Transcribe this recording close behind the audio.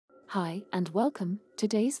Hi and welcome.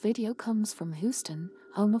 Today's video comes from Houston,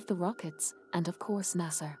 home of the Rockets, and of course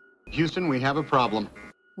NASA. Houston, we have a problem.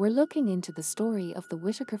 We're looking into the story of the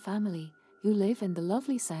Whitaker family, who live in the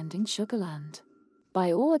lovely sounding Sugarland.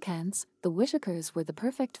 By all accounts, the Whitakers were the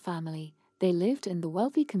perfect family. They lived in the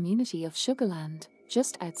wealthy community of Sugarland,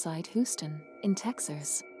 just outside Houston, in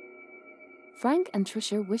Texas. Frank and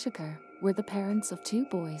Tricia Whitaker were the parents of two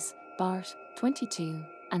boys, Bart, 22,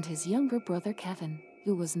 and his younger brother Kevin,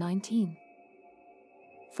 who was 19.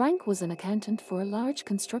 Frank was an accountant for a large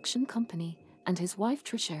construction company, and his wife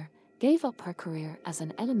Tricia gave up her career as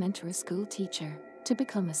an elementary school teacher to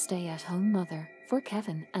become a stay-at-home mother for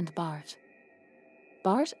Kevin and Bart.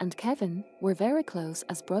 Bart and Kevin were very close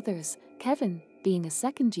as brothers. Kevin, being a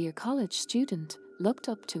second-year college student, looked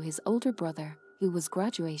up to his older brother, who was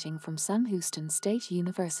graduating from Sam Houston State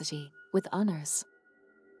University with honors.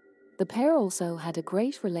 The pair also had a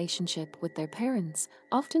great relationship with their parents,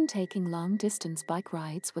 often taking long-distance bike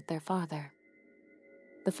rides with their father.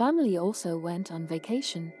 The family also went on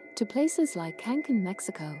vacation to places like Cancun,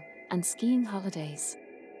 Mexico, and skiing holidays.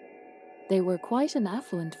 They were quite an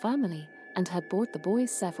affluent family and had bought the boys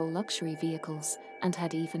several luxury vehicles and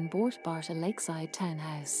had even bought Bart a lakeside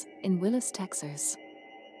townhouse in Willis, Texas.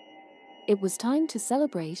 It was time to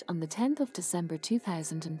celebrate on the 10th of December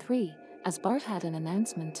 2003, as Bart had an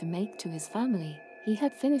announcement to make to his family. He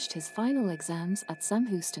had finished his final exams at Sam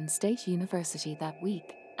Houston State University that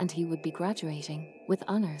week, and he would be graduating with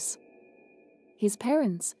honors. His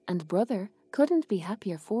parents and brother couldn't be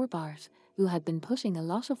happier for Bart, who had been putting a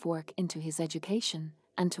lot of work into his education,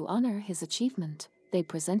 and to honor his achievement, they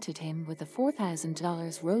presented him with a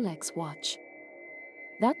 $4,000 Rolex watch.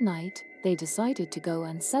 That night, they decided to go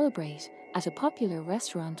and celebrate at a popular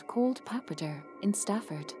restaurant called Pappardelle in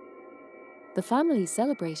Stafford. The family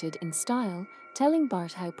celebrated in style, telling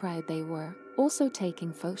Bart how proud they were, also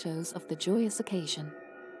taking photos of the joyous occasion.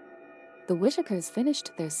 The Whitakers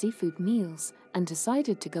finished their seafood meals and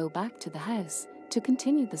decided to go back to the house to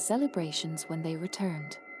continue the celebrations when they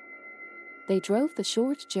returned. They drove the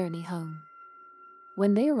short journey home.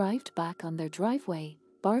 When they arrived back on their driveway,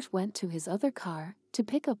 Bart went to his other car to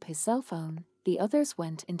pick up his cell phone. The others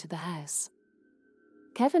went into the house.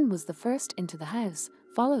 Kevin was the first into the house,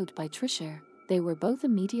 followed by Tricia. They were both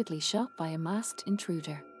immediately shot by a masked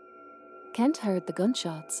intruder. Kent heard the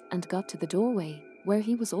gunshots and got to the doorway, where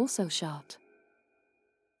he was also shot.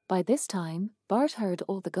 By this time, Bart heard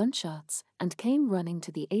all the gunshots and came running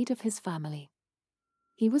to the aid of his family.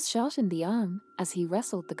 He was shot in the arm as he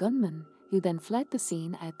wrestled the gunman, who then fled the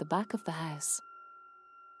scene out the back of the house.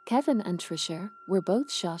 Kevin and Tricia were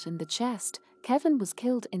both shot in the chest. Kevin was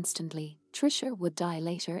killed instantly. Tricia would die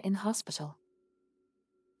later in hospital.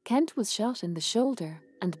 Kent was shot in the shoulder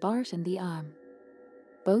and Bart in the arm.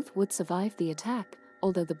 Both would survive the attack,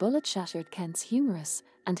 although the bullet shattered Kent's humerus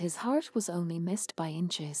and his heart was only missed by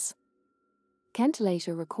inches. Kent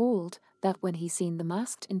later recalled that when he seen the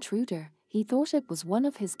masked intruder, he thought it was one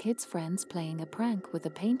of his kids' friends playing a prank with a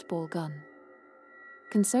paintball gun.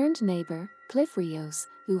 Concerned neighbor Cliff Rios,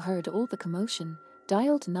 who heard all the commotion,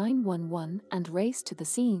 dialed 911 and raced to the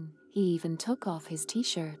scene. He even took off his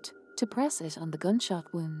t-shirt to press it on the gunshot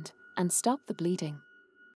wound and stop the bleeding.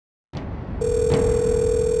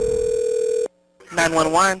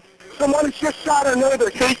 911. Someone has just shot another.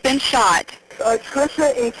 Who's been shot?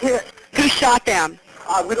 Tricia and Kent. Who shot them?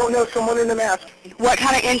 We don't know. Someone in the mask. What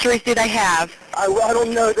kind of injuries do they have? I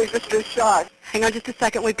don't know. They've just been shot. Hang on just a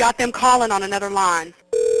second. We've got them calling on another line.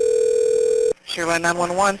 Sugarland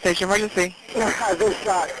 911, station emergency. I've been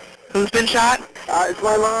shot. Who's been shot? It's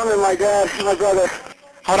my mom and my dad and my brother.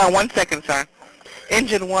 Hold on 1 second, sir.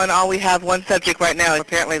 Engine 1, all we have one subject right now.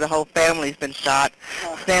 Apparently the whole family's been shot.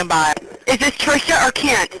 Stand by. Is this Tricia or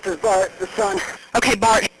Kent? This is Bart, the son. Okay,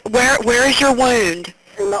 Bart, where is your wound?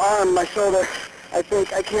 In the arm, my shoulder. I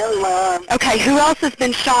think. I can't read my arm. Okay, who else has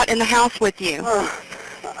been shot in the house with you?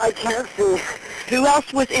 I can't see. Who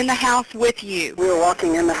else was in the house with you? We were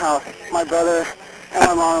walking in the house. My brother and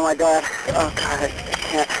my mom and my dad. Oh, God, I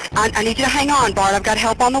can't. I need you to hang on, Bart. I've got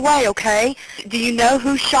help on the way, okay? Do you know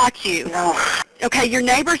who shot you? No. Okay, your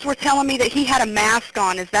neighbors were telling me that he had a mask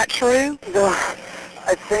on. Is that true? No.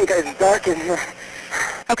 I think it's dark in here.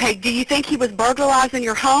 Okay, do you think he was burglarizing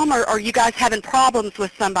your home, or are you guys having problems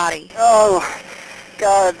with somebody? Oh,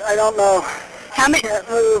 God, I don't know.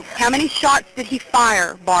 How many shots did he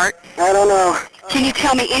fire, Bart? I don't know. Can you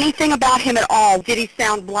tell me anything about him at all? Did he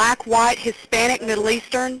sound black, white, Hispanic, Middle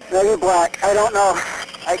Eastern? Maybe black. I don't know.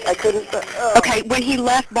 I couldn't... Okay, when he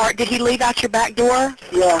left, Bart, did he leave out your back door?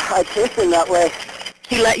 Yeah, I chased him that way.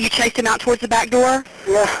 He let you chase him out towards the back door?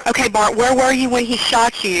 Yeah. Okay, Bart, where were you when he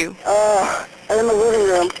shot you? In the living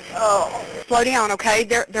room. slow down, okay?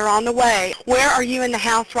 They're on the way. Where are you in the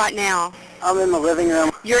house right now? I'm in the living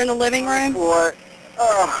room. You're in the living room? Floor.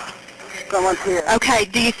 Oh, someone's here. Okay,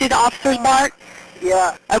 do you see the officers, Bart?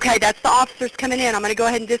 Yeah. Okay, that's the officers coming in. I'm going to go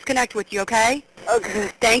ahead and disconnect with you, okay? Okay.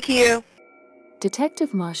 Thank you.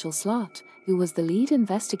 Detective Marshall Slott, who was the lead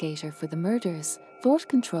investigator for the murders, thought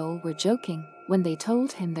Control were joking when they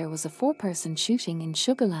told him there was a 4-person shooting in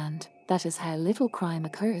Sugarland. That is how little crime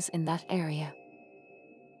occurs in that area.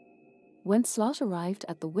 When Slott arrived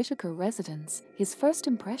at the Whitaker residence, his first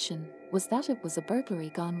impression was that it was a burglary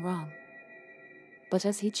gone wrong. But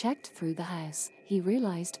as he checked through the house, he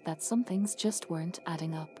realized that some things just weren't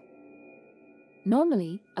adding up.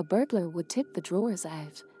 Normally, a burglar would tip the drawers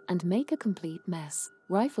out and make a complete mess,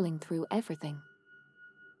 rifling through everything.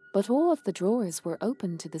 But all of the drawers were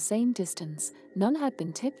open to the same distance, none had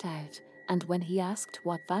been tipped out, and when he asked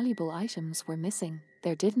what valuable items were missing,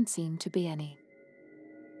 there didn't seem to be any.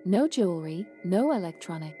 No jewelry, no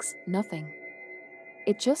electronics, nothing.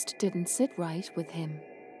 It just didn't sit right with him.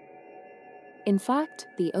 In fact,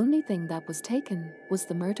 the only thing that was taken was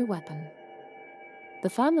the murder weapon. The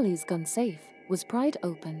family's gun safe was pried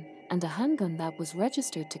open, and a handgun that was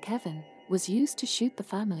registered to Kevin was used to shoot the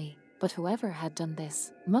family, but whoever had done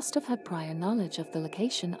this must have had prior knowledge of the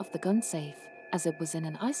location of the gun safe, as it was in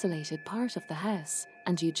an isolated part of the house,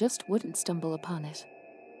 and you just wouldn't stumble upon it.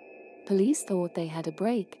 Police thought they had a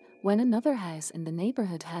break when another house in the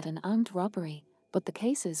neighborhood had an armed robbery, but the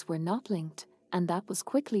cases were not linked, and that was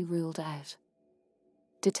quickly ruled out.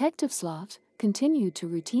 Detective Slott continued to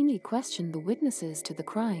routinely question the witnesses to the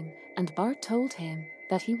crime, and Bart told him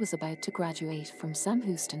that he was about to graduate from Sam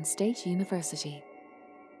Houston State University.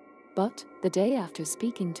 But, the day after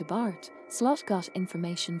speaking to Bart, Slott got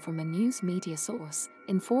information from a news media source,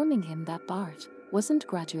 informing him that Bart wasn't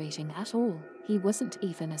graduating at all, he wasn't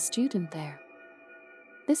even a student there.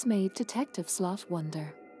 This made Detective Slott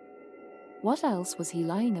wonder, what else was he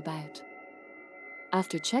lying about?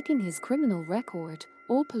 After checking his criminal record,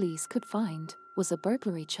 all police could find was a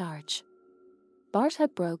burglary charge. Bart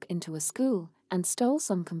had broke into a school and stole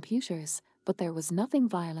some computers, but there was nothing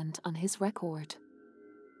violent on his record.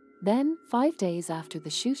 Then, 5 days after the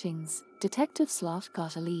shootings, Detective Slott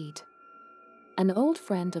got a lead. An old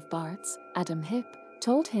friend of Bart's, Adam Hipp,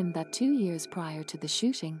 told him that 2 years prior to the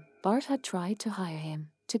shooting, Bart had tried to hire him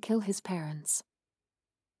to kill his parents.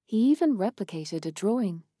 He even replicated a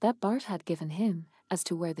drawing that Bart had given him as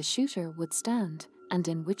to where the shooter would stand and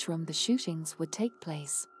in which room the shootings would take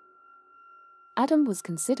place. Adam was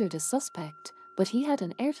considered a suspect, but he had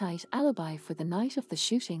an airtight alibi for the night of the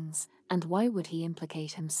shootings, and why would he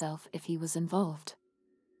implicate himself if he was involved?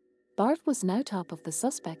 Bart was now top of the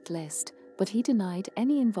suspect list, but he denied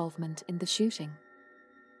any involvement in the shooting.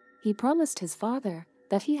 He promised his father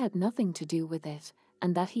that he had nothing to do with it,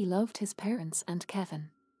 and that he loved his parents and Kevin.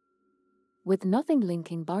 With nothing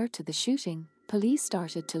linking Bart to the shooting, police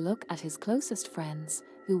started to look at his closest friends,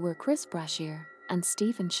 who were Chris Brashear and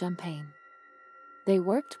Stephen Champagne. They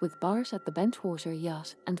worked with Bart at the Bentwater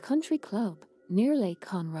Yacht and Country Club near Lake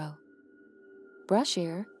Conroe.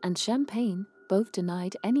 Brashear and Champagne both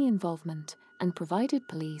denied any involvement and provided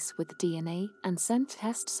police with DNA and scent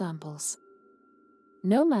test samples.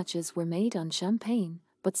 No matches were made on Champagne,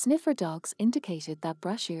 but sniffer dogs indicated that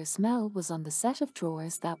Brashear's smell was on the set of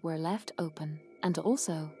drawers that were left open, and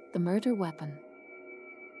also the murder weapon.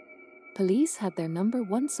 Police had their number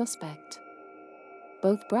one suspect.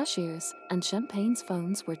 Both Brashear's and Champagne's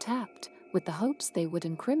phones were tapped, with the hopes they would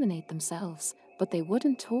incriminate themselves, but they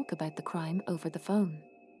wouldn't talk about the crime over the phone.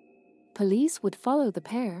 Police would follow the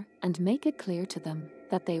pair and make it clear to them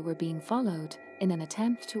that they were being followed in an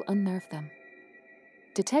attempt to unnerve them.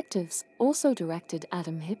 Detectives also directed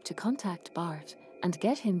Adam Hipp to contact Bart and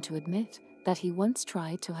get him to admit that he once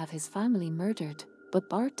tried to have his family murdered, but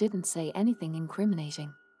Bart didn't say anything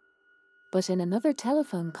incriminating. But in another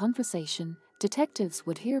telephone conversation, detectives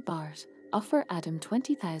would hear Bart offer Adam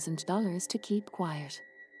 $20,000 to keep quiet.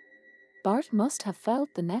 Bart must have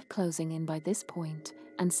felt the net closing in by this point,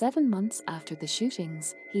 and 7 months after the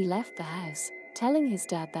shootings, he left the house, telling his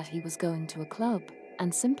dad that he was going to a club,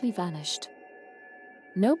 and simply vanished.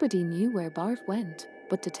 Nobody knew where Bart went,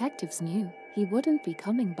 but detectives knew he wouldn't be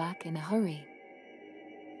coming back in a hurry.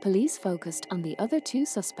 Police focused on the other two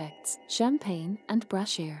suspects, Champagne and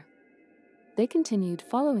Brashear. They continued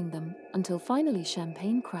following them until finally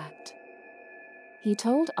Champagne cracked. He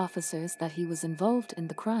told officers that he was involved in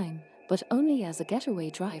the crime, but only as a getaway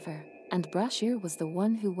driver, and Brashear was the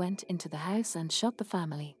one who went into the house and shot the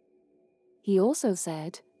family. He also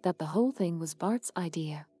said that the whole thing was Bart's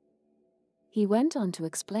idea. He went on to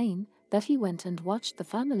explain that he went and watched the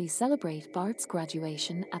family celebrate Bart's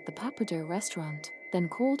graduation at the Pappardeur restaurant, then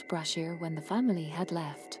called Brashear when the family had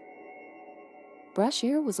left.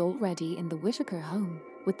 Brashear was already in the Whitaker home,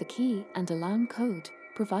 with the key and alarm code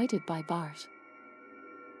provided by Bart.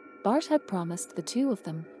 Bart had promised the two of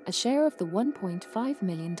them a share of the $1.5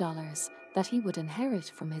 million that he would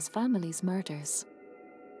inherit from his family's murders.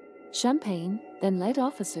 Champagne then led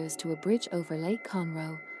officers to a bridge over Lake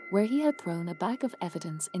Conroe, where he had thrown a bag of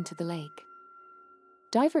evidence into the lake.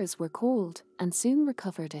 Divers were called and soon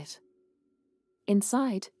recovered it.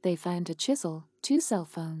 Inside, they found a chisel, 2 cell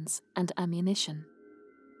phones, and ammunition.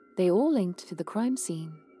 They all linked to the crime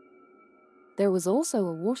scene. There was also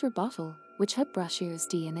a water bottle, which had Brashear's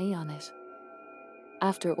DNA on it.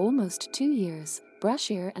 After almost 2 years,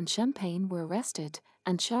 Brashear and Champagne were arrested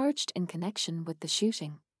and charged in connection with the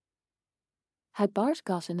shooting. Had Bart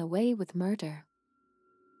gotten away with murder?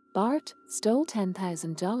 Bart stole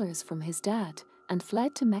 $10,000 from his dad and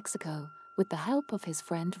fled to Mexico with the help of his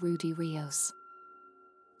friend Rudy Rios.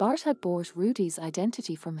 Bart had bought Rudy's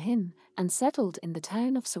identity from him and settled in the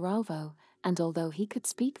town of Saralvo, and although he could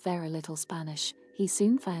speak very little Spanish, he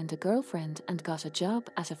soon found a girlfriend and got a job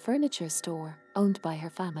at a furniture store owned by her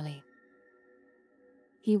family.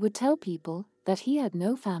 He would tell people that he had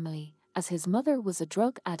no family, as his mother was a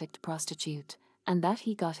drug addict prostitute, and that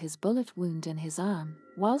he got his bullet wound in his arm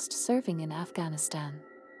whilst serving in Afghanistan.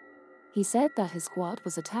 He said that his squad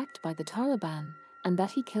was attacked by the Taliban and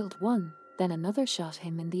that he killed one, then another shot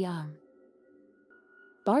him in the arm.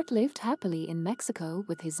 Bart lived happily in Mexico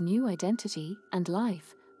with his new identity and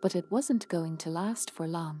life, but it wasn't going to last for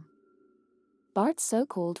long. Bart's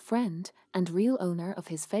so-called friend and real owner of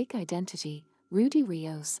his fake identity, Rudy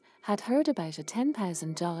Rios, had heard about a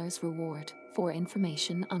 $10,000 reward for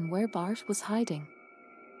information on where Bart was hiding.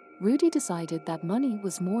 Rudy decided that money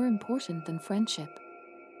was more important than friendship.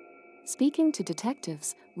 Speaking to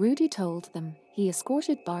detectives, Rudy told them he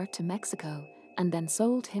escorted Bart to Mexico and then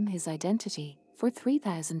sold him his identity for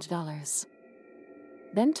 $3,000.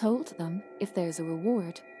 Then told them, if there's a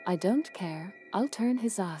reward, I don't care, I'll turn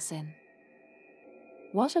his ass in.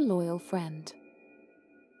 What a loyal friend.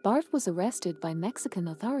 Bart was arrested by Mexican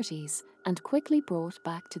authorities and quickly brought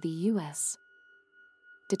back to the US.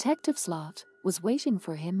 Detective Slot was waiting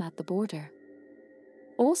for him at the border.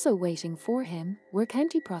 Also waiting for him were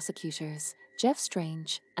county prosecutors Jeff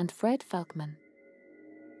Strange and Fred Felkman.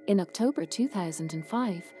 In October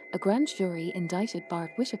 2005, a grand jury indicted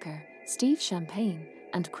Bart Whitaker, Steve Champagne,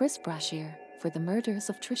 and Chris Brashear for the murders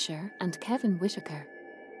of Tricia and Kevin Whitaker.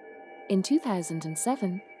 In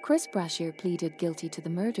 2007, Chris Brashear pleaded guilty to the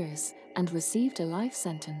murders and received a life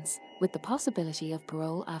sentence, with the possibility of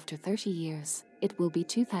parole after 30 years. It will be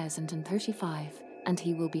 2035, and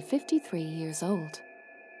he will be 53 years old.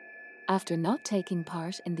 After not taking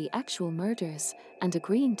part in the actual murders and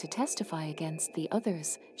agreeing to testify against the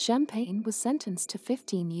others, Champagne was sentenced to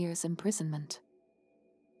 15 years imprisonment.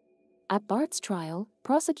 At Bart's trial,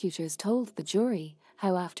 prosecutors told the jury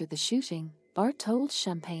how after the shooting, Bart told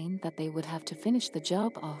Champagne that they would have to finish the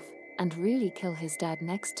job off and really kill his dad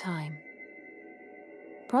next time.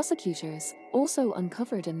 Prosecutors also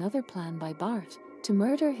uncovered another plan by Bart to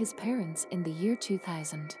murder his parents in the year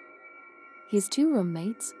 2000. His 2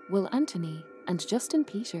 roommates, Will Anthony and Justin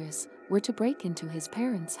Peters, were to break into his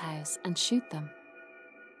parents' house and shoot them.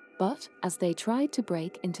 But as they tried to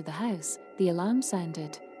break into the house, the alarm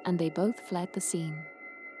sounded and they both fled the scene.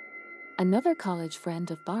 Another college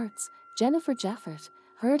friend of Bart's, Jennifer Jaffert,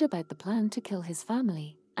 heard about the plan to kill his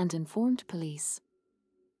family and informed police.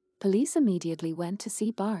 Police immediately went to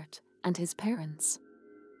see Bart and his parents.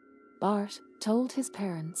 Bart told his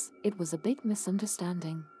parents it was a big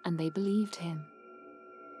misunderstanding and they believed him.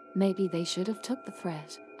 Maybe they should have took the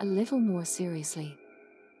threat a little more seriously.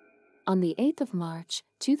 On the 8th of March,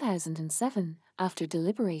 2007, after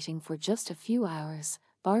deliberating for just a few hours,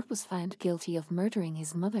 Bart was found guilty of murdering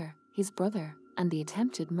his mother, his brother, and the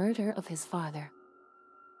attempted murder of his father.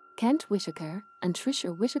 Kent Whitaker and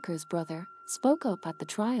Tricia Whitaker's brother spoke up at the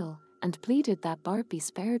trial and pleaded that Bart be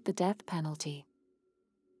spared the death penalty.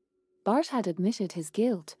 Bart had admitted his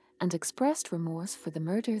guilt and expressed remorse for the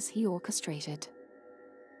murders he orchestrated.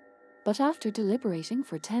 But after deliberating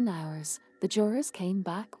for 10 hours, the jurors came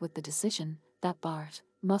back with the decision that Bart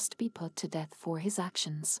must be put to death for his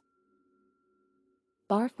actions.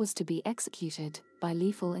 Bart was to be executed by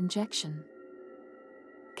lethal injection.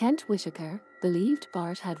 Kent Whitaker believed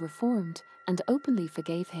Bart had reformed and openly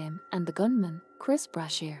forgave him and the gunman, Chris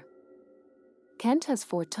Brashear. Kent has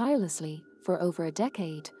fought tirelessly for over a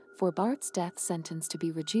decade for Bart's death sentence to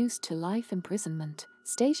be reduced to life imprisonment,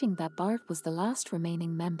 stating that Bart was the last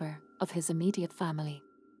remaining member of his immediate family.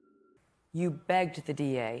 You begged the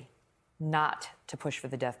DA not to push for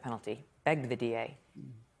the death penalty, begged the DA.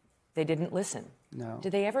 They didn't listen. No.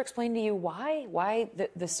 Did they ever explain to you why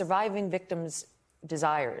the surviving victim's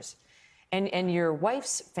desires? And your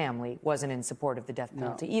wife's family wasn't in support of the death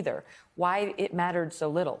penalty either. Why it mattered so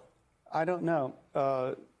little? I don't know.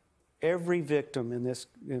 Every victim in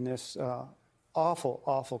this awful,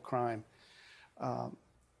 awful crime,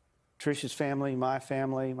 Trish's family, my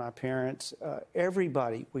parents,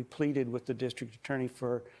 everybody, we pleaded with the district attorney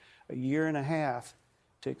for a year and a half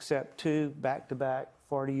to accept 2 back-to-back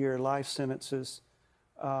 40-year life sentences.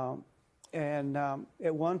 At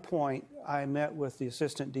one point, I met with the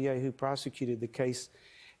assistant DA who prosecuted the case,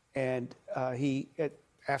 and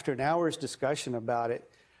after an hour's discussion about it,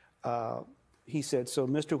 he said, "So,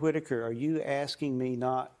 Mr. Whitaker, are you asking me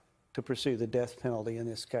not to pursue the death penalty in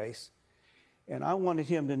this case?" And I wanted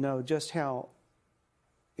him to know just how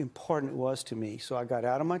important it was to me. So I got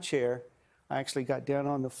out of my chair. I actually got down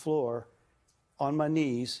on the floor on my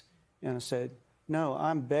knees, and I said, "No,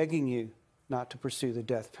 I'm begging you not to pursue the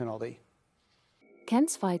death penalty."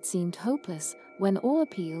 Kent's fight seemed hopeless when all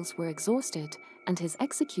appeals were exhausted and his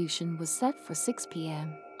execution was set for 6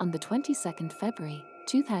 p.m. on the 22nd February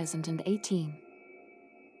 2018.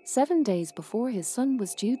 7 days before his son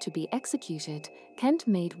was due to be executed, Kent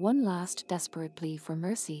made one last desperate plea for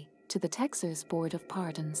mercy to the Texas Board of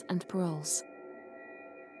Pardons and Paroles.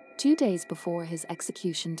 2 days before his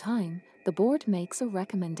execution time, the board makes a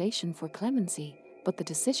recommendation for clemency, but the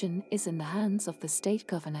decision is in the hands of the state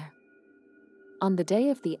governor. On the day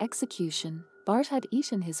of the execution, Bart had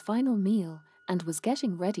eaten his final meal and was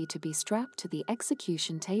getting ready to be strapped to the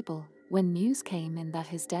execution table when news came in that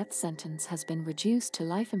his death sentence has been reduced to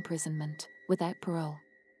life imprisonment without parole.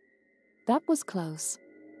 That was close.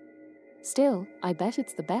 Still, I bet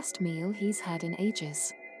it's the best meal he's had in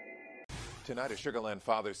ages. Tonight, a Sugar Land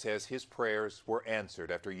father says his prayers were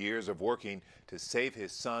answered after years of working to save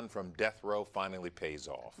his son from death row finally pays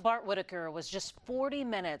off. Bart Whitaker was just 40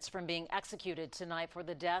 minutes from being executed tonight for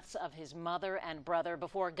the deaths of his mother and brother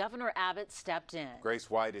before Governor Abbott stepped in. Grace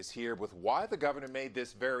White is here with why the governor made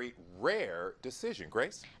this very rare decision.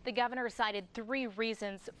 Grace? The governor cited 3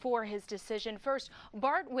 reasons for his decision. First,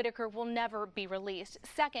 Bart Whitaker will never be released.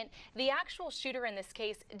 Second, the actual shooter in this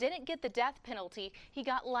case didn't get the death penalty. He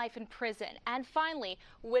got life in prison. And finally,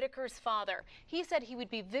 Whitaker's father. He said he would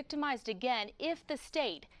be victimized again if the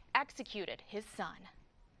state executed his son.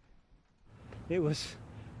 It was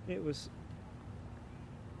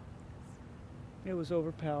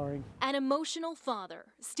overpowering. An emotional father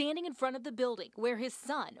standing in front of the building where his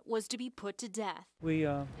son was to be put to death. We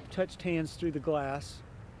touched hands through the glass,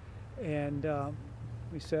 and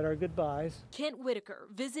we said our goodbyes. Kent Whitaker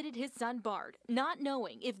visited his son Bart, not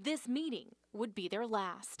knowing if this meeting would be their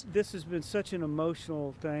last. This has been such an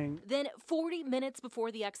emotional thing. Then 40 minutes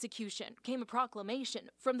before the execution came a proclamation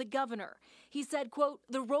from the governor. He said, quote,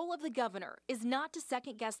 "The role of the governor is not to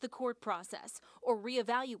second guess the court process or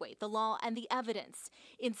reevaluate the law and the evidence.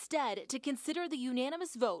 Instead, to consider the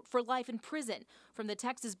unanimous vote for life in prison from the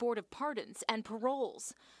Texas Board of Pardons and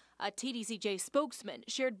Paroles." A TDCJ spokesman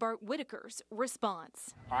shared Bart Whitaker's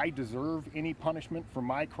response. "I deserve any punishment for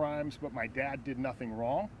my crimes, but my dad did nothing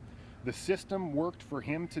wrong. The system worked for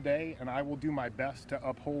him today, and I will do my best to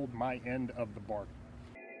uphold my end of the bargain."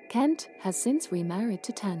 Kent has since remarried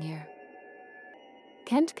to Tanya.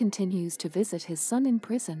 Kent continues to visit his son in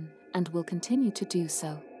prison and will continue to do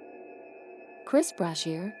so. Chris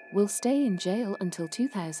Brashear will stay in jail until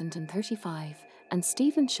 2035, and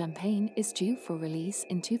Stephen Champagne is due for release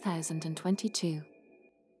in 2022.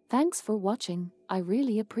 Thanks for watching, I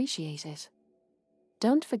really appreciate it.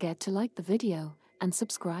 Don't forget to like the video and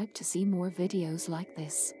subscribe to see more videos like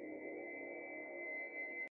this.